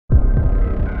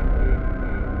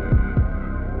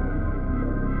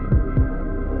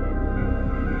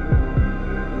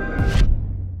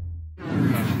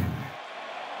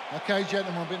Okay,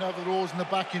 gentlemen, been over the rules in the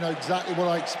back. You know exactly what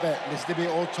I expect. Listen to me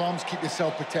at all times. Keep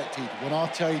yourself protected. When I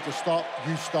tell you to stop,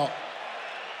 you stop.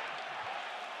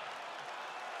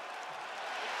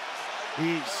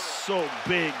 He's so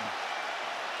big.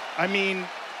 I mean,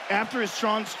 after his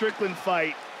Sean Strickland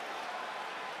fight,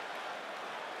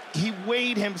 he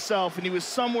weighed himself, and he was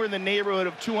somewhere in the neighborhood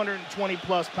of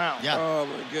 220-plus pounds. Yeah. Oh,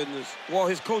 my goodness. Well,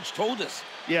 his coach told us.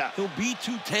 Yeah. He'll be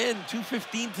 210,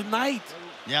 215 tonight.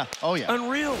 Yeah. Oh, yeah.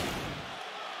 Unreal.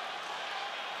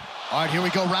 All right, here we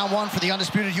go. Round one for the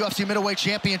undisputed UFC middleweight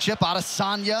championship.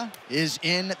 Adesanya is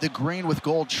in the green with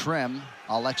gold trim.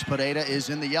 Alex Pereira is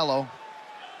in the yellow.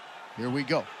 Here we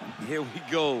go. Here we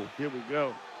go. Here we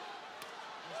go.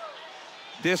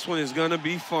 This one is going to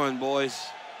be fun, boys.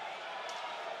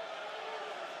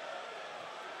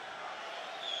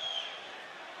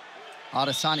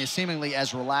 Adesanya seemingly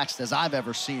as relaxed as I've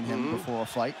ever seen him before a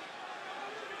fight.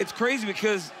 It's crazy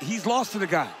because he's lost to the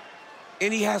guy,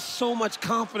 and he has so much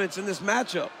confidence in this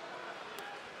matchup.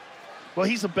 Well,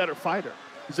 he's a better fighter.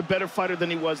 He's a better fighter than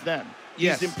he was then.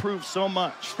 Yes. He's improved so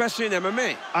much. Especially in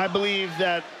MMA. I believe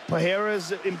that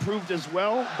Pereira's improved as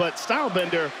well, but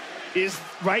Stylebender is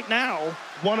right now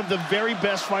one of the very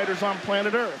best fighters on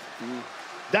planet Earth.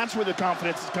 That's where the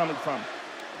confidence is coming from.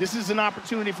 This is an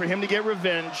opportunity for him to get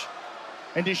revenge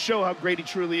and to show how great he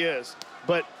truly is.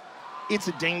 But it's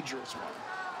a dangerous one.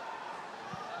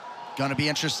 Going to be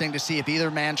interesting to see if either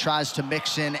man tries to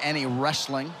mix in any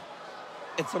wrestling.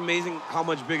 It's amazing how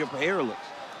much bigger Pereira looks.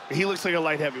 He looks like a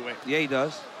light heavyweight. Yeah, he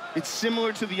does. It's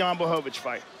similar to the Jan Blachowicz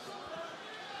fight.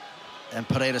 And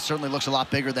Pereira certainly looks a lot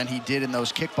bigger than he did in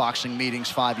those kickboxing meetings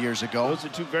 5 years ago. Those are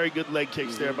two very good leg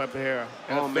kicks there by Pereira.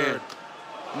 And Oh, man.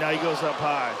 Now he goes up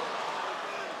high.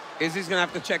 Izzy's going to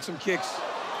have to check some kicks.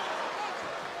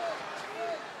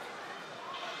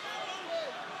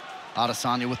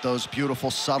 Adesanya with those beautiful,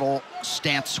 subtle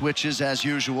stance switches as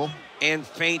usual. And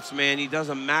feints, man. He does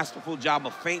a masterful job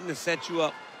of feinting to set you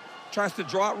up. Tries to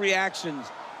draw out reactions.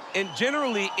 And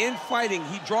generally, in fighting,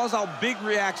 he draws out big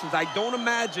reactions. I don't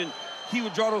imagine he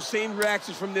would draw those same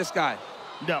reactions from this guy.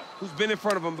 No. Who's been in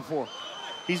front of him before.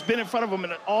 He's been in front of him,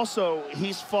 and also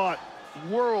he's fought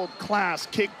world-class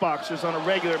kickboxers on a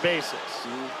regular basis.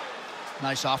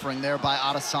 Nice offering there by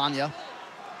Adesanya.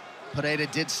 Pereira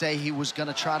did say he was going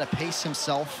to try to pace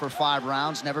himself for 5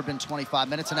 rounds. Never been 25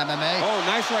 minutes in MMA. Oh,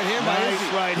 nice right hand by Izzy.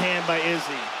 Nice right hand by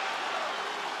Izzy.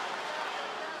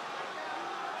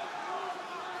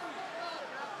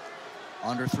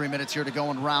 Under 3 minutes here to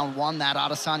go in round one. That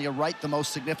Adesanya right, the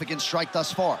most significant strike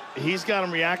thus far. He's got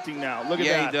him reacting now. Look at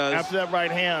Yeah, that. he does. After that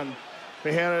right hand,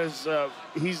 Pereira's,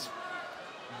 he's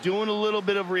doing a little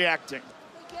bit of reacting.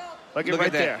 Like it Look right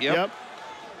at that. there. Yep.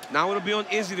 Now it'll be on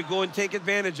Izzy to go and take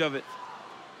advantage of it.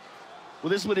 Well,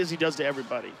 this is what Izzy does to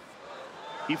everybody.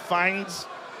 He finds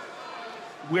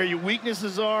where your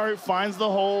weaknesses are, finds the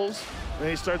holes, and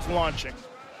he starts launching.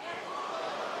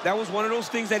 That was one of those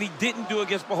things that he didn't do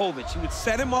against Blachowicz. He would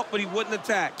set him up, but he wouldn't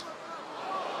attack.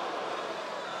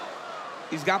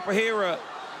 He's got Pereira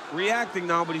reacting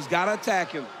now, but he's got to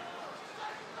attack him.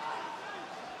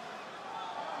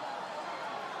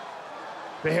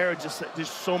 Pereira there's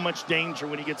so much danger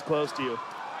when he gets close to you.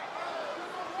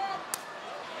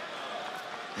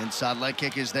 Inside leg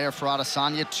kick is there for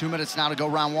Adesanya. 2 minutes now to go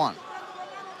round one.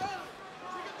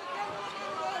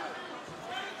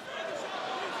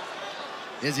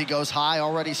 Izzy goes high,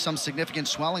 already some significant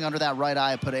swelling under that right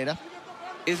eye of Pereira.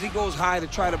 Izzy goes high to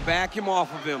try to back him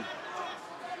off of him.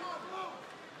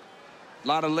 A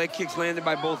lot of leg kicks landed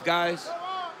by both guys.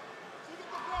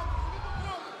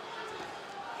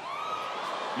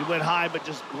 You went high, but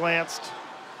just glanced.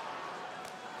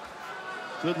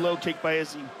 Good low kick by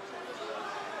Izzy.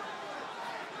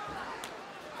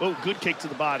 Oh, good kick to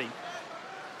the body.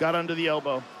 Got under the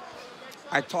elbow.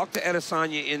 I talked to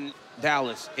Adesanya in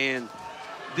Dallas, and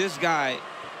this guy,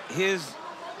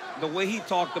 the way he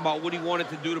talked about what he wanted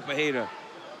to do to Pereira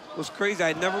was crazy.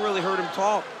 I'd never really heard him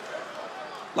talk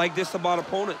like this about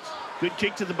opponents. Good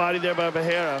kick to the body there by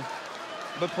Pereira.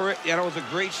 But yeah, that was a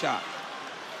great shot.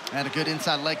 And a good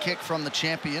inside leg kick from the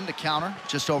champion to counter.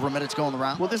 Just over a minute to go in the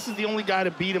round. Well, this is the only guy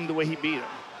to beat him the way he beat him.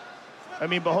 I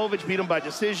mean, Blachowicz beat him by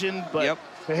decision, but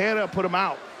Pereira put him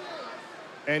out.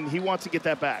 And he wants to get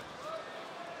that back.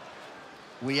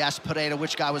 We asked Pereira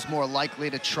which guy was more likely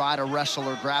to try to wrestle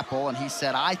or grapple, and he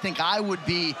said, I think I would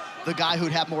be the guy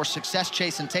who'd have more success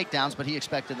chasing takedowns, but he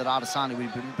expected that Adesanya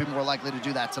would be more likely to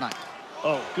do that tonight.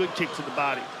 Oh, good kick to the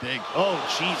body. Big. Oh,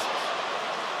 Jesus.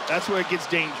 That's where it gets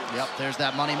dangerous. Yep, there's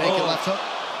that money-making left hook.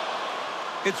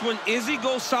 It's when Izzy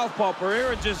goes southpaw,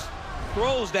 Pereira just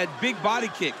throws that big body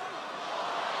kick.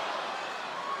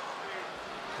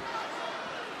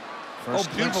 First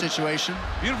clinch situation.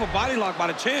 Beautiful body lock by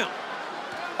the champ.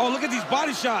 Oh, look at these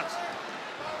body shots.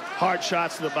 Hard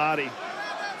shots to the body.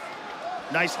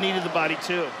 Nice knee to the body,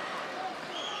 too.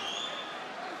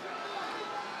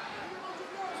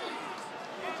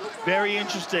 Very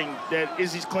interesting that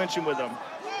Izzy's clinching with him,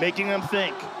 making him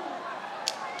think.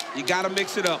 You got to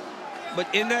mix it up. But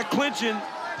in that clinching,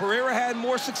 Pereira had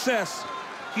more success.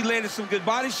 He landed some good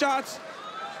body shots,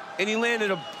 and he landed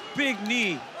a big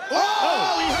knee.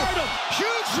 Oh, he hurt him.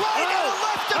 Huge right to the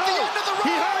left at the end of the round.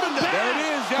 He hurt him bad. There it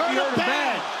is. Yep, he hurt him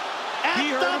bad. He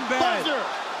hurt him bad. Buzzer.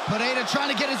 Pereira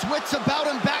trying to get his wits about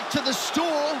him back to the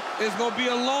stool. It's going to be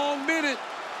a long minute.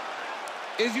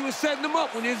 Izzy was setting him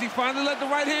up when Izzy finally let the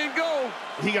right hand go.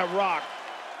 He got rocked.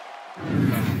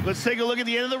 Let's take a look at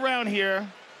the end of the round here.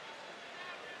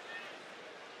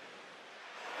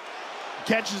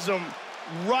 Catches him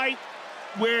right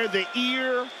where the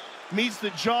ear meets the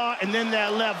jaw, and then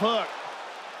that left hook.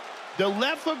 The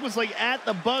left hook was like at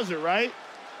the buzzer, right?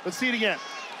 Let's see it again.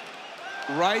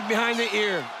 Right behind the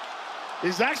ear.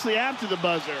 It's actually after the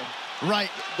buzzer.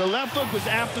 Right. The left hook was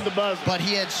after the buzzer. But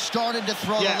he had started to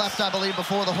throw the left, I believe,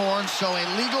 before the horn. So a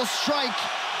legal strike.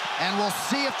 And we'll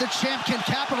see if the champ can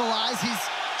capitalize. He's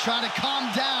trying to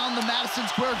calm down the Madison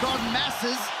Square Garden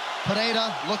masses.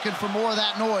 Pereira looking for more of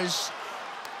that noise.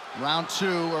 Round 2,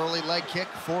 early leg kick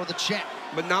for the champ.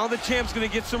 But now the champ's going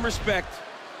to get some respect.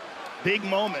 Big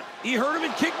moment. He hurt him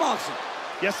in kickboxing.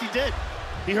 Yes, he did.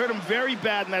 He hurt him very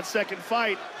bad in that second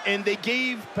fight, and they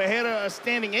gave Pereira a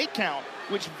standing 8 count,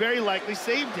 which very likely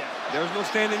saved him. There's no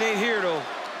standing 8 here, though.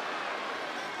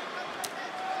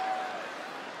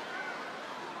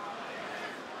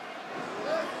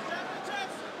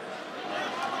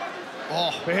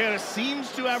 Oh, Pereira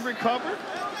seems to have recovered,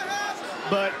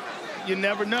 but you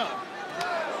never know.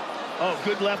 Oh,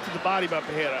 good left to the body by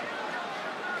Pereira.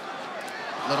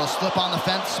 little slip on the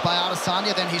fence by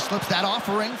Adesanya, then he slips that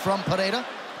offering from Pereira.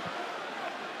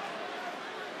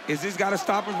 Izzy's got to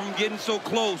stop him from getting so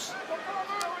close.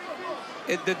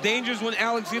 The danger is when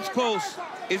Alex gets close.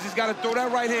 Izzy's got to throw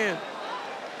that right hand.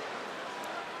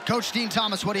 Coach Dean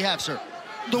Thomas, what do you have, sir?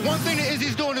 The one thing that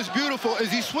Izzy's doing is beautiful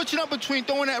is he's switching up between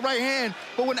throwing that right hand,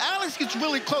 but when Alex gets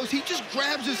really close, he just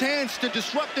grabs his hands to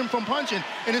disrupt him from punching,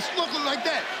 and it's looking like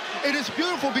that. It is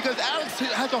beautiful because Alex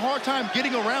has a hard time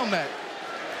getting around that.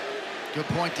 Good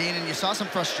point, Dean, and you saw some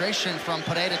frustration from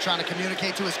Pereira trying to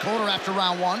communicate to his corner after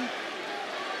round 1.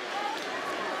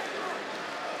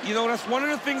 You know, that's one of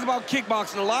the things about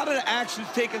kickboxing. A lot of the action's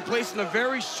taking place in a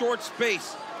very short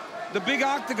space. The big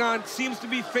octagon seems to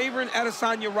be favoring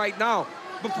Adesanya right now.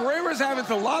 But Pereira's having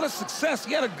a lot of success.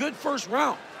 He had a good first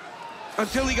round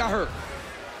until he got hurt.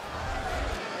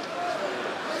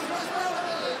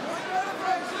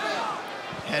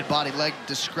 Head, body, leg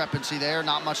discrepancy there.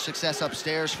 Not much success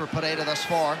upstairs for Pereira thus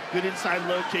far. Good inside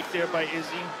low kick there by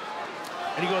Izzy.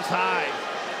 And he goes high.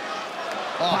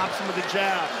 Oh. Pops him with a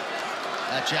jab.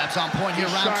 That jab's on point here,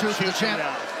 round 2 for the champ.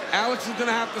 Alex is going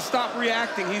to have to stop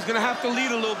reacting. He's going to have to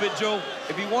lead a little bit, Joe.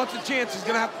 If he wants a chance, he's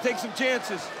going to have to take some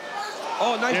chances.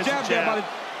 Oh, nice jab there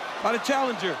by the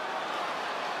challenger.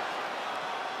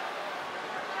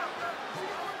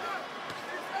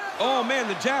 Oh, man,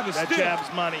 the jab is stiff. That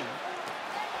jab's money.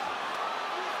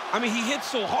 I mean, he hits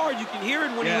so hard, you can hear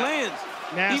it when he lands.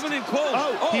 Nasty. Even in close.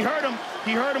 Oh, he hurt him.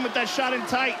 He hurt him with that shot in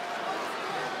tight.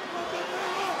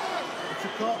 What's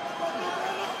your call?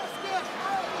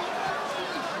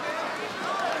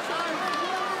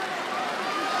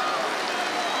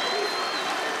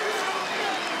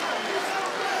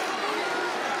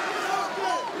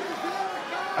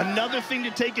 Another thing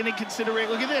to take into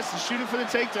consideration. Look at this. He's shooting for the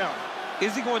takedown.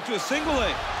 Is he going to a single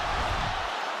leg?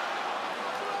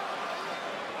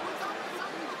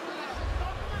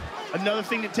 Another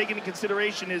thing to take into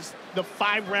consideration is the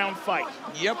 5-round fight.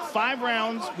 Yep. 5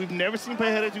 rounds. We've never seen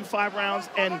Pereira do 5 rounds,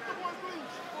 and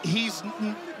he's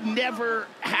never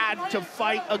had to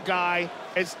fight a guy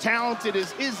as talented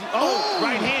as Izzy. Oh,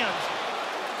 right hands.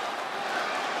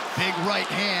 Big right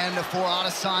hand for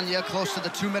Adesanya, close to the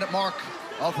 2-minute mark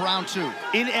of round 2.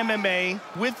 In MMA,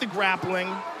 with the grappling.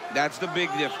 That's the big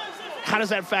difference. How does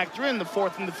that factor in the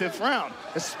 4th and the 5th round,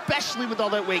 especially with all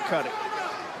that weight cutting?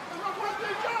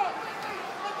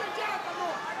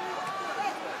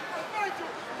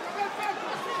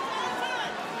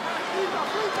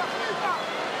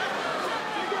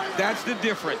 That's the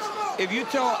difference. If you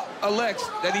tell Alex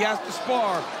that he has to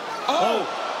spar, oh,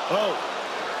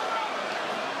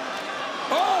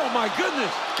 my goodness.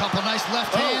 Couple nice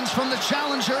left hands from the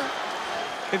challenger.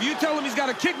 If you tell him he's got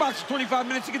to kickbox for 25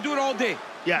 minutes, he can do it all day.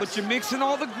 Yes. But you're mixing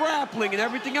all the grappling and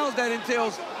everything else that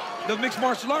entails the mixed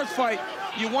martial arts fight.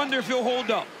 You wonder if he'll hold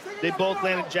up. They both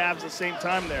landed jabs at the same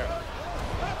time there.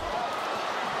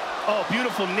 Oh,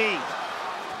 beautiful knee.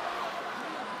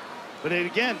 But then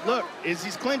again, look,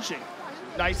 Izzy's clinching.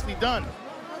 Nicely done.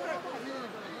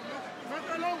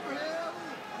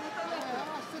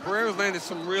 Pereira's landed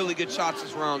some really good shots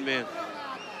this round, man.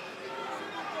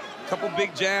 Couple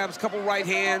big jabs, couple right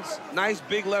hands, nice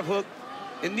big left hook.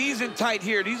 And knees in tight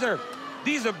here. These are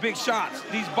big shots.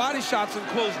 These body shots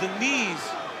enclose the knees.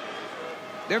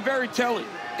 They're very telling.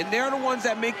 And they're the ones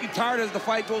that make you tired as the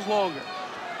fight goes longer.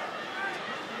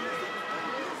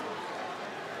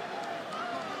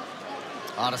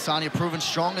 Adesanya proven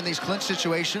strong in these clinch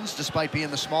situations, despite being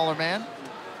the smaller man.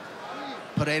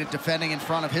 Pereira defending in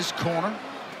front of his corner.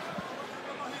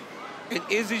 And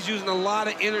Izzy's using a lot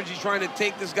of energy trying to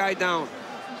take this guy down.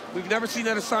 We've never seen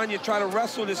Adesanya try to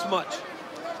wrestle this much.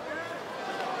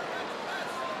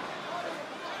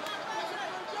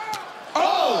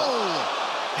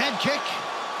 Oh! Head kick.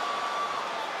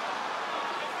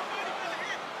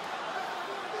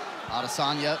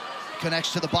 Adesanya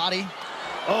connects to the body.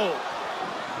 Oh.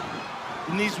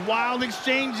 In these wild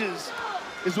exchanges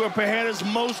is where Pereira's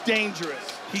most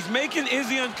dangerous. He's making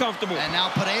Izzy uncomfortable. And now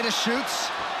Pereira shoots.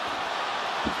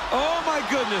 Oh, my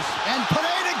goodness. And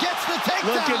Pereira gets the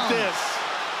takedown. Look at this.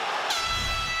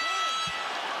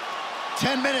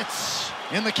 10 minutes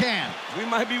in the can. We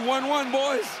might be 1-1,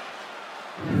 boys.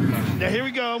 Now, here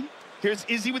we go. Here's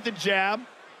Izzy with the jab.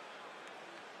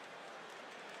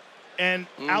 And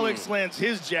Alex lands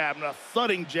his jab, and a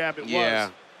thudding jab it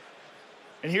was.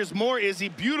 And here's more Izzy.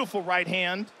 Beautiful right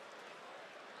hand.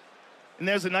 And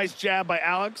there's a nice jab by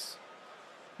Alex.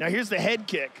 Now, here's the head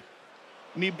kick.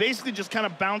 I mean, basically just kind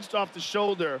of bounced off the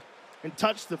shoulder and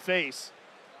touched the face.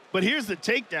 But here's the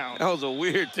takedown. That was a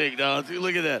weird takedown. See,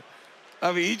 look at that.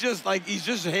 I mean, he's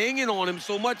just hanging on him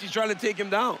so much, he's trying to take him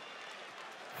down.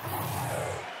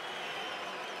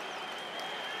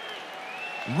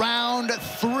 Round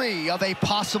 3 of a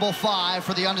possible 5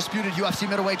 for the undisputed UFC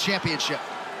middleweight championship.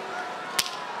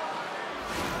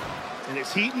 And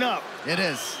it's heating up. It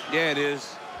is. Yeah, it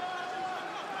is.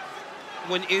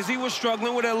 When Izzy was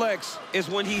struggling with Alex is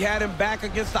when he had him back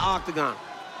against the octagon.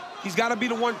 He's got to be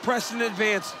the one pressing in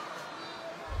advance.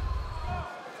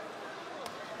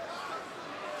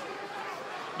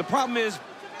 The problem is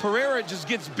Pereira just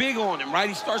gets big on him, right?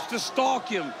 He starts to stalk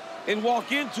him and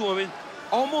walk into him. And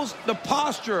almost the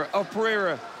posture of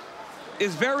Pereira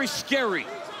is very scary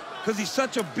because he's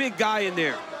such a big guy in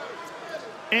there.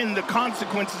 And the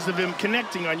consequences of him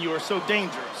connecting on you are so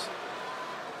dangerous.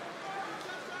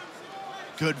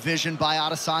 Good vision by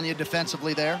Adesanya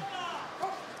defensively there,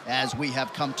 as we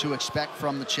have come to expect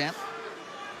from the champ.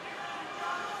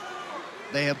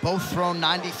 They have both thrown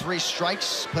 93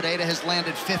 strikes. Pereira has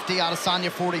landed 50,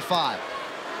 Adesanya 45.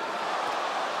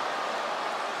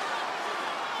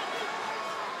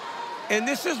 And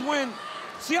this is when,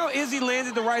 see how Izzy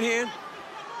landed the right hand?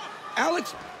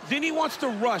 Alex, then he wants to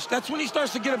rush. That's when he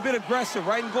starts to get a bit aggressive,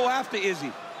 right, and go after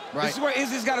Izzy. Right. This is where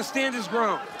Izzy's got to stand his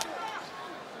ground.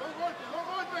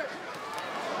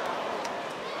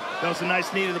 That was a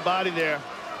nice knee to the body there.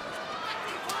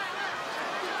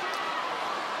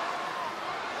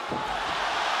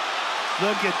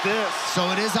 Look at this. So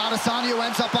it is Adesanya who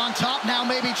ends up on top now,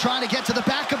 maybe trying to get to the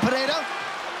back of Pereira.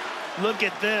 Look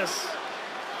at this.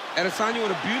 Adesanya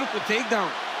with a beautiful takedown.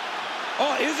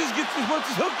 Oh, Izzy puts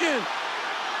his hook in.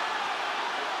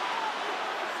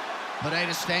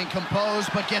 Pereira staying composed,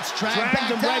 but gets dragged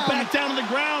him down. right back down to the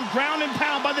ground. Ground and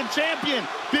pound by the champion.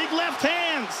 Big left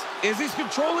hands. Izzy's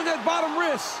controlling that bottom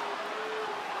wrist.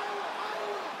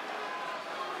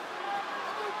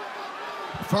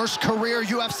 First career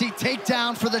UFC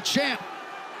takedown for the champ.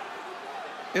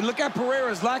 And look at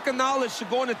Pereira's lack of knowledge to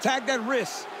go and attack that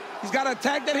wrist. He's got to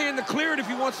attack that hand to clear it if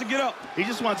he wants to get up. He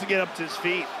just wants to get up to his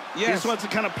feet. Yes. He just wants to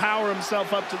kind of power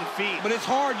himself up to the feet. But it's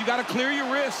hard. You got to clear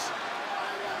your wrist.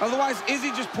 Otherwise,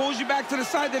 Izzy just pulls you back to the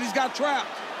side that he's got trapped.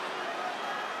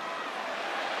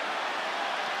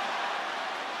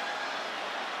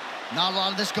 Not a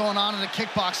lot of this going on in the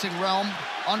kickboxing realm.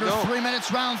 Under 3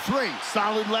 minutes, round 3.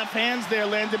 Solid left hands there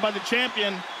landed by the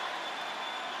champion.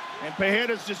 And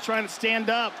Pereira's just trying to stand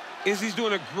up. Izzy's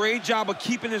doing a great job of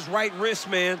keeping his right wrist,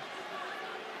 man.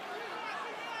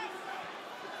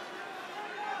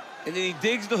 And then he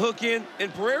digs the hook in,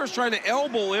 and Pereira's trying to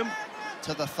elbow him.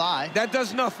 To the thigh. That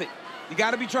does nothing. You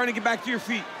got to be trying to get back to your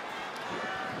feet.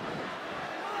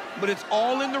 But it's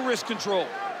all in the wrist control.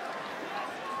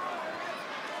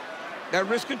 That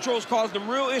wrist control's caused them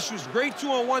real issues. Great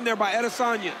 2-on-1 there by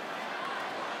Adesanya.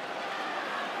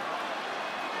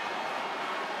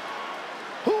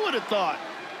 Who would have thought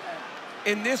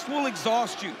And this will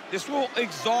exhaust you. This will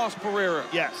exhaust Pereira.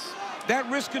 Yes. That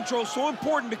wrist control is so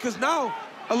important because now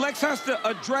Alex has to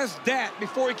address that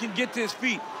before he can get to his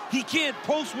feet. He can't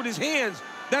post with his hands.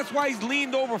 That's why he's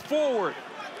leaned over forward.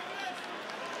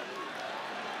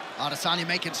 Adesanya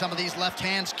making some of these left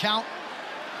hands count.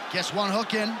 Gets one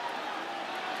hook in.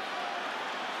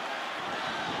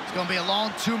 It's going to be a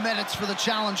long 2 minutes for the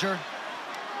challenger.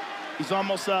 He's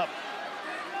almost up.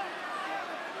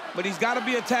 But he's got to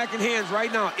be attacking hands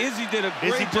right now. Izzy did a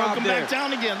great Izzy job broke him there. back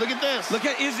down again. Look at this. Look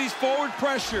at Izzy's forward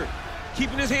pressure.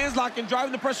 Keeping his hands locked and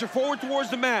driving the pressure forward towards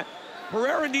the mat.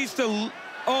 Pereira needs to...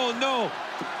 Oh, no.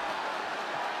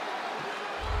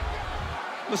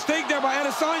 Mistake there by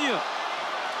Adesanya.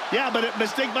 Yeah, but a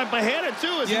mistake by Pereira,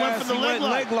 too, as he went for the leg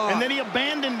lock. And then he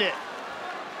abandoned it.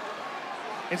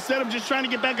 Instead of just trying to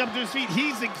get back up to his feet,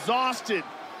 he's exhausted.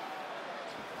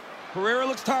 Pereira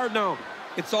looks tired now.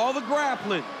 It's all the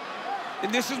grappling.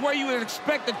 And this is where you would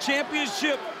expect the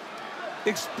championship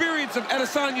experience of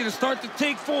Adesanya to start to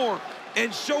take form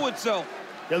and show itself.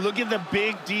 Yeah, look at the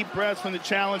big, deep breaths from the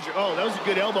challenger. Oh, that was a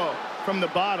good elbow from the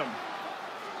bottom.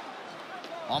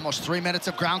 Almost 3 minutes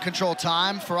of ground control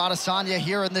time for Adesanya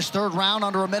here in this third round,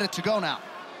 under a minute to go now.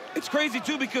 It's crazy,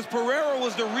 too, because Pereira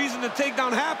was the reason the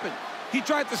takedown happened. He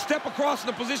tried to step across in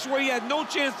a position where he had no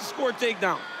chance to score a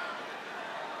takedown.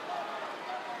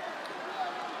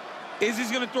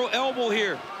 Izzy's gonna throw elbow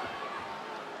here.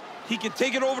 He can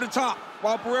take it over the top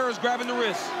while Pereira's grabbing the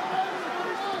wrist.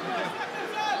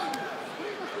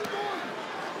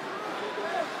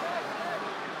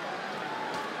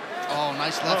 Oh,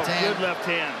 nice left hand. Good left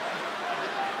hand.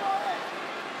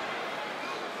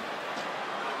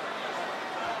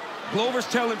 Glover's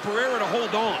telling Pereira to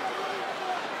hold on.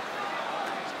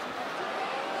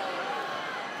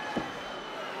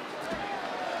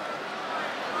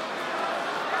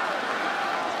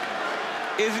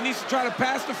 Izzy needs to try to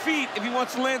pass the feet if he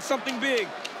wants to land something big.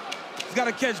 He's got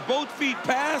to catch both feet,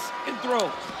 pass, and throw.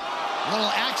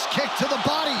 Little axe kick to the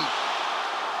body.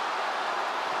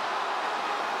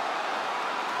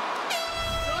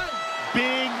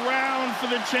 Big round for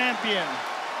the champion.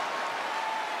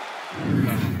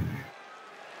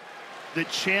 The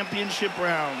championship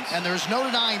rounds. And there's no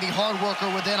denying the hard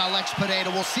worker within Alex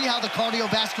Pereira. We'll see how the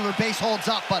cardiovascular base holds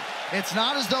up, but it's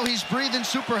not as though he's breathing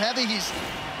super heavy. He's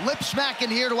lip smacking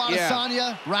here to Adesanya.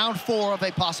 Yeah. Round 4 of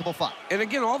a possible fight. And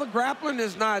again, all the grappling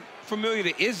is not familiar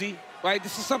to Izzy, right?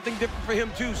 This is something different for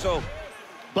him too, so.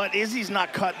 But Izzy's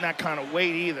not cutting that kind of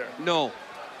weight either. No.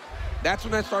 That's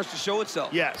when that starts to show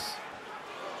itself. Yes.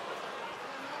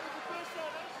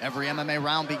 Every MMA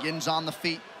round begins on the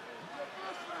feet.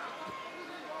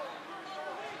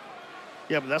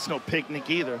 Yeah, but that's no picnic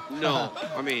either. No,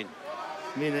 I mean,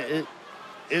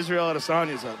 Israel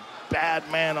Adesanya is a bad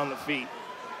man on the feet.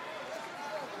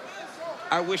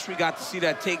 I wish we got to see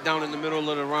that takedown in the middle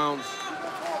of the rounds.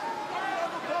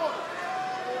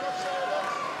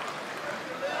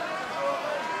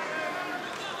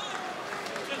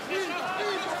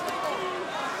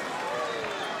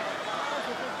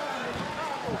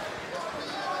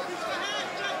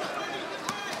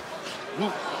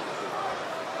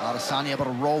 Adesanya able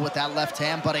to roll with that left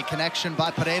hand, but a connection by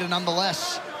Pereira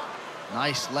nonetheless.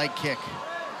 Nice leg kick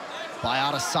by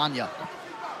Adesanya.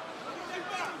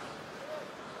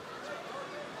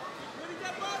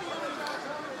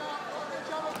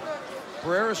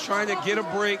 Pereira's trying to get a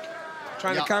break,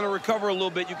 trying to kind of recover a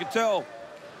little bit. You can tell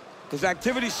his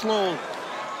activity's slowed.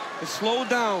 It's slowed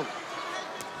down.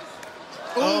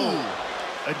 Oh,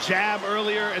 a jab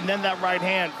earlier and then that right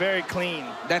hand, very clean.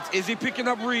 That's Izzy picking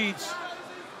up reads.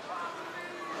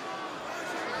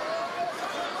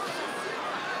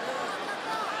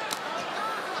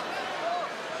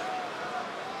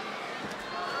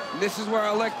 This is where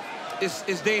Alex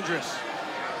is dangerous.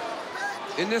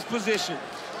 In this position.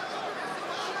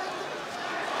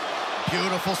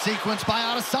 Beautiful sequence by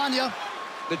Adesanya.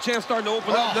 The champ's starting to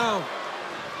open up now.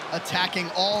 Attacking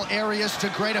all areas to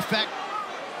great effect.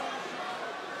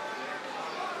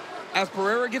 As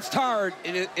Pereira gets tired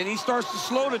and he starts to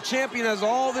slow, the champion has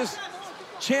all this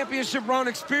championship round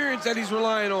experience that he's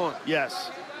relying on. Yes.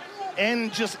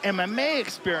 And just MMA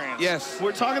experience. Yes.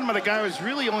 We're talking about a guy who's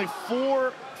really only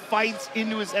 4 fights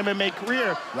into his MMA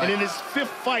career. Right. And in his 5th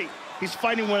fight, he's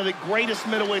fighting one of the greatest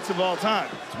middleweights of all time.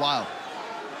 It's wild.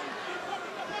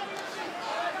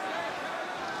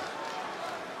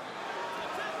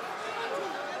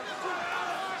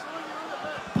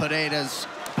 Pereira's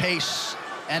pace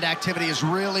and activity has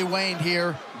really waned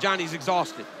here. Johnny's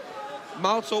exhausted.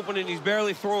 Mouth's open and he's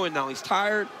barely throwing now. He's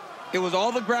tired. It was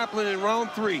all the grappling in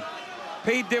round 3.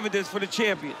 Paid dividends for the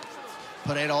champion.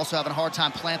 Pereira also having a hard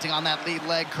time planting on that lead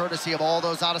leg, courtesy of all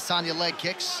those Adesanya leg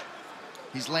kicks.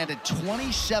 He's landed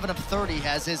 27 of 30,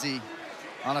 has Izzy,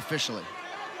 unofficially.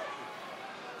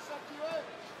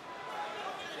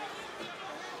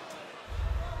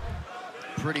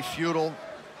 Pretty futile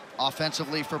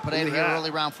offensively for Pereira here early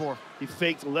round 4. He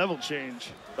faked a level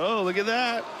change. Oh, look at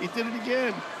that. He did it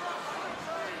again.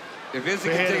 If Izzy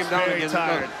can take him down again,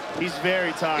 tired. He's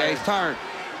very tired. Yeah, he's tired.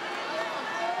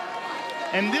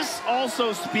 And this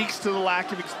also speaks to the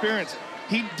lack of experience.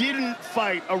 He didn't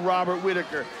fight a Robert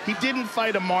Whittaker. He didn't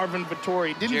fight a Marvin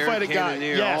Vettori. He didn't fight a guy.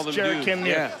 Yes, Jared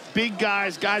Cannonier. Yeah. Big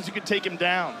guys who could take him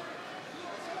down.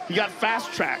 He got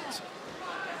fast-tracked.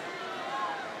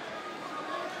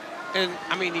 And,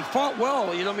 I mean, he fought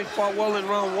well. You know what I mean? Fought well in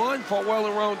round 1, fought well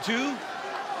in round 2.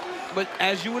 But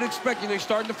as you would expect, you know, he's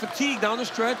starting to fatigue down the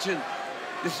stretch, and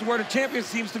this is where the champion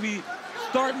seems to be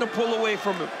starting to pull away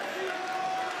from him.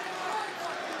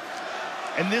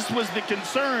 And this was the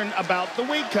concern about the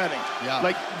weight cutting. Yeah.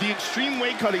 Like, the extreme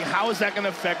weight cutting, how is that going to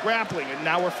affect grappling? And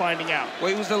now we're finding out. Well,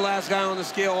 he was the last guy on the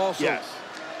scale also. Yes.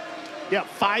 Yeah,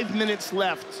 5 minutes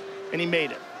left, and he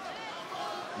made it.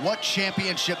 What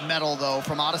championship medal, though,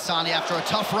 from Adesanya after a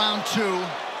tough round 2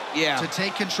 to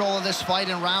take control of this fight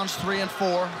in rounds 3 and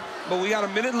 4. But we got a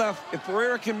minute left. If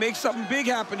Pereira can make something big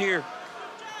happen here,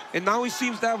 and now he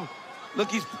seems to have,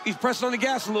 look, he's pressing on the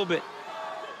gas a little bit.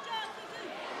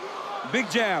 Big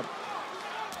jab.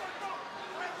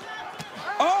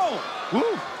 Oh!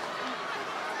 Woo!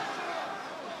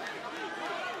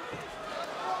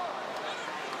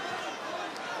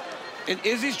 And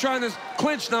Izzy's trying to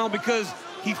clinch now because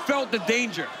he felt the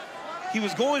danger. He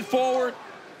was going forward.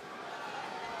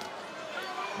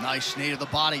 Nice knee to the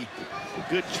body.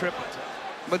 Good triple.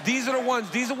 But these are the ones,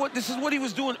 this is what he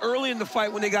was doing early in the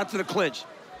fight when they got to the clinch.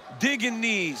 Digging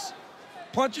knees,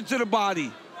 punching to the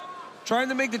body, trying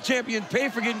to make the champion pay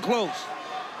for getting close.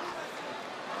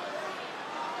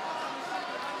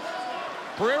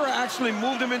 Pereira actually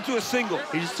moved him into a single.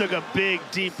 He just took a big,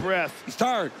 deep breath. He's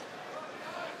tired.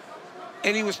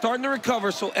 And he was starting to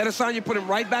recover, so Adesanya put him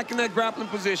right back in that grappling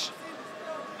position.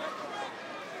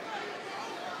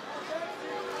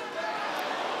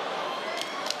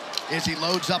 Izzy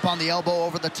loads up on the elbow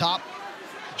over the top.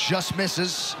 Just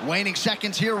misses. Waning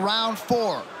seconds here, round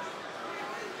 4.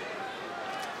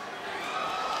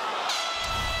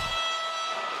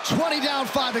 $20 down,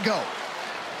 5 to go.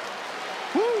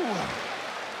 Woo!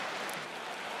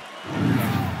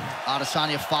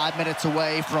 Adesanya 5 minutes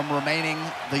away from remaining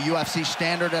the UFC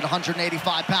standard at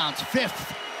 185 pounds.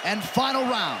 5th and final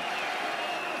round.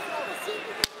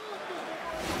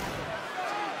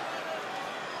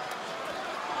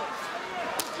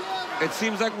 It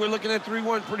seems like we're looking at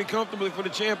 3-1 pretty comfortably for the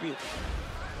champion.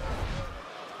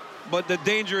 But the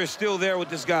danger is still there with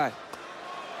this guy.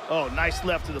 Oh, nice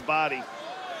left to the body.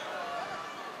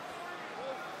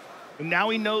 And now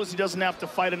he knows he doesn't have to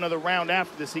fight another round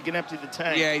after this. He can empty the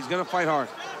tank. Yeah, he's gonna fight hard.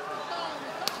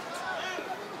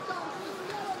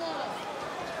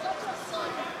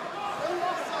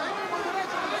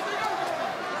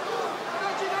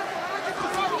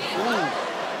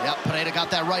 Yep, Pereira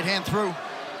got that right hand through.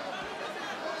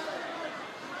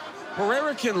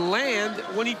 Pereira can land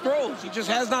when he throws. He just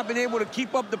has not been able to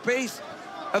keep up the pace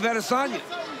of Adesanya.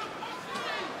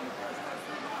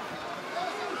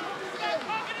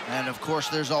 And of course,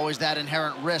 there's always that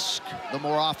inherent risk. The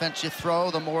more offense you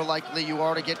throw, the more likely you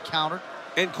are to get countered.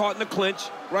 And caught in the clinch,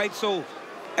 right? So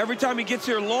every time he gets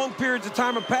here, long periods of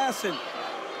time are passing.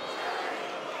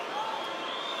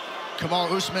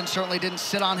 Kamaru Usman certainly didn't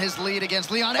sit on his lead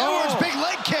against Leon Edwards. Big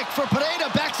leg kick for Pereira,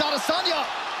 backs Adesanya.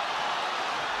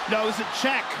 No, it was a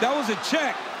check. That was a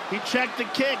check. He checked the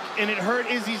kick, and it hurt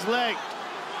Izzy's leg.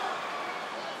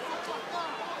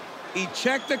 He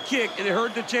checked the kick, and it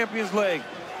hurt the champion's leg.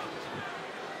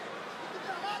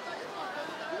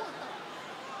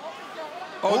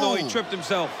 Oh, no, he tripped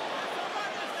himself.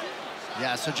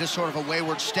 Yeah, so just sort of a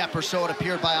wayward step or so, it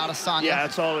appeared, by Adesanya. Yeah,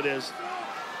 that's all it is.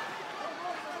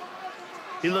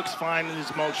 He looks fine in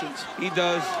his motions. He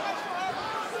does.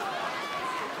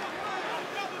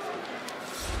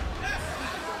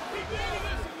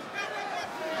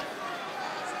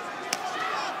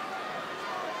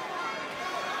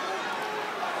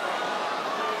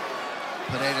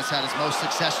 Pereira's had his most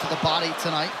success to the body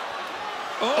tonight.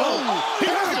 He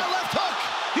Here's hurt the him. left hook.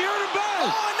 He hurt him bad.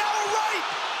 Oh, and now a right.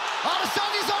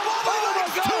 Adesanya's on one leg.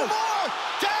 God. 2 more.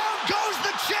 Down goes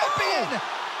the champion.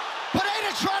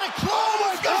 Pereira trying to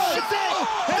close the God. show.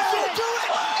 That'll do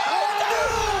it.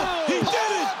 He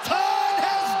did it. Paul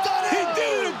has done it. He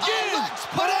did it again. Alex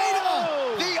Pereira,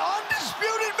 the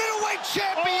undisputed middleweight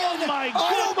champion. my goodness.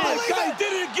 Oh my God, he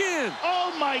did it again.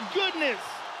 Oh my goodness.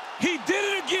 He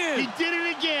did it again. He did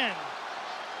it again.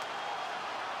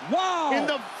 Wow. In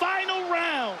the final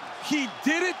round. He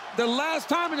did it the last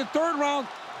time in the third round.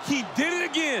 He did it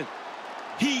again.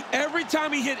 Every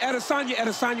time he hit Adesanya,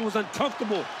 Adesanya was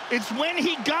uncomfortable. It's when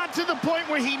he got to the point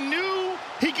where he knew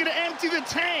he could empty the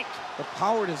tank. The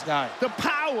power of this guy. The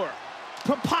power.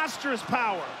 Preposterous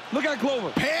power. Look at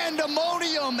Glover.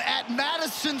 Pandemonium at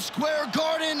Madison Square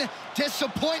Garden.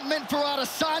 Disappointment for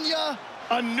Adesanya.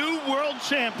 A new world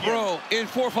champion. Bro, in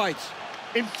 4 fights.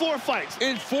 In 4 fights.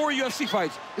 In 4 UFC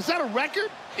fights. Is that a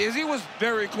record? Izzy was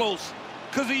very close.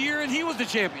 Because a year and he was the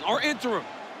champion, or interim.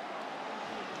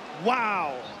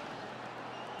 Wow.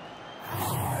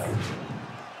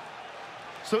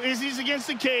 So Izzy's against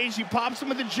the cage. He pops him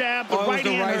with the jab. The right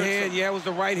hand. Yeah, it was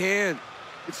the right hand.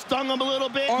 It stung him a little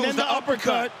bit. Oh, and it then was the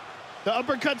uppercut. The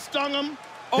uppercut stung him.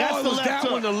 Oh, That's it the was left that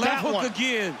hook. one, the left hook one.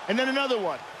 again. And then another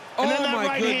one. Oh, And then that my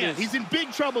right goodness. hand. He's in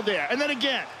big trouble there. And then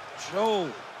again. Joe.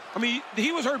 I mean,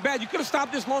 he was hurt bad. You could have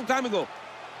stopped this a long time ago.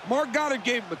 Mark Goddard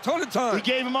gave him a ton of time. He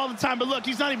gave him all the time, but look,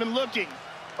 he's not even looking.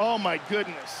 Oh, my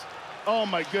goodness. Oh,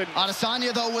 my goodness.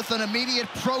 Adesanya, though, with an immediate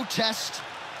protest.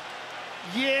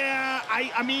 Yeah,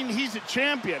 I mean, he's a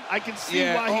champion. I can see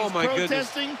why he's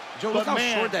protesting. Goodness. Joe, look how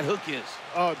short that hook is.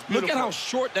 Oh, it's beautiful. Look at how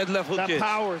short that left hook is. That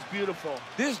power is beautiful.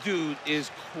 This dude is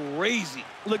crazy.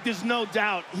 Look, there's no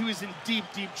doubt he was in deep,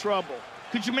 deep trouble.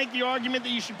 Could you make the argument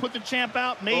that you should put the champ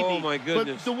out? Maybe. Oh, my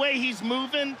goodness. But the way he's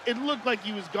moving, it looked like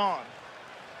he was gone.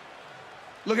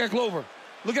 Look at Glover.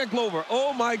 Look at Glover.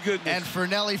 Oh, my goodness. And for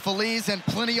Nelly Feliz and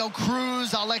Plinio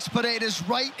Cruz, Alex Pereira's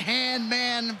right-hand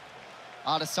man.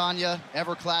 Adesanya,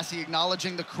 ever classy,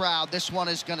 acknowledging the crowd. This one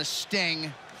is going to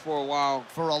sting. For a while.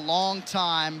 For a long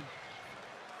time.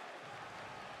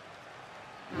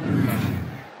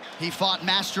 He fought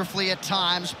masterfully at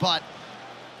times, but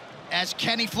as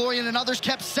Kenny Florian and others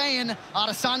kept saying,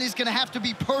 Adesanya's going to have to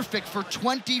be perfect for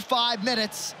 25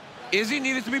 minutes. Izzy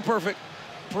needed to be perfect.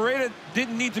 Pereira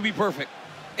didn't need to be perfect.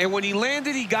 And when he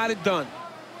landed, he got it done.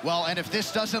 Well, and if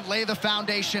this doesn't lay the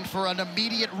foundation for an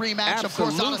immediate rematch,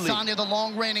 Absolutely. Of course, Adesanya, the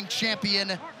long-reigning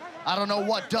champion, I don't know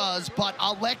what does, but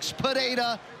Alex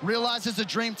Pereira realizes a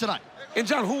dream tonight. And,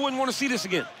 John, who wouldn't want to see this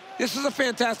again? This is a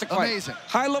fantastic fight. Amazing.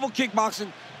 High-level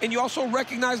kickboxing, and you also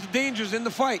recognize the dangers in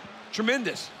the fight.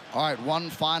 Tremendous. All right,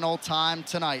 one final time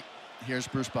tonight. Here's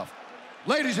Bruce Buffer.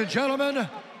 Ladies and gentlemen,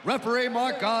 referee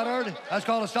Mark Goddard has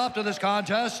called a stop to this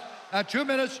contest at 2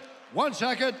 minutes, 1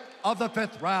 second of the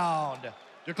 5th round.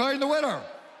 Declaring the winner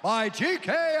by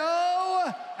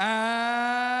TKO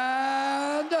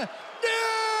and new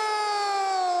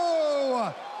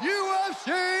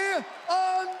UFC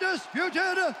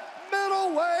undisputed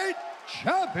middleweight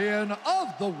champion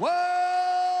of the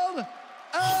world,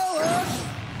 Alex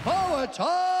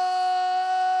Poatan.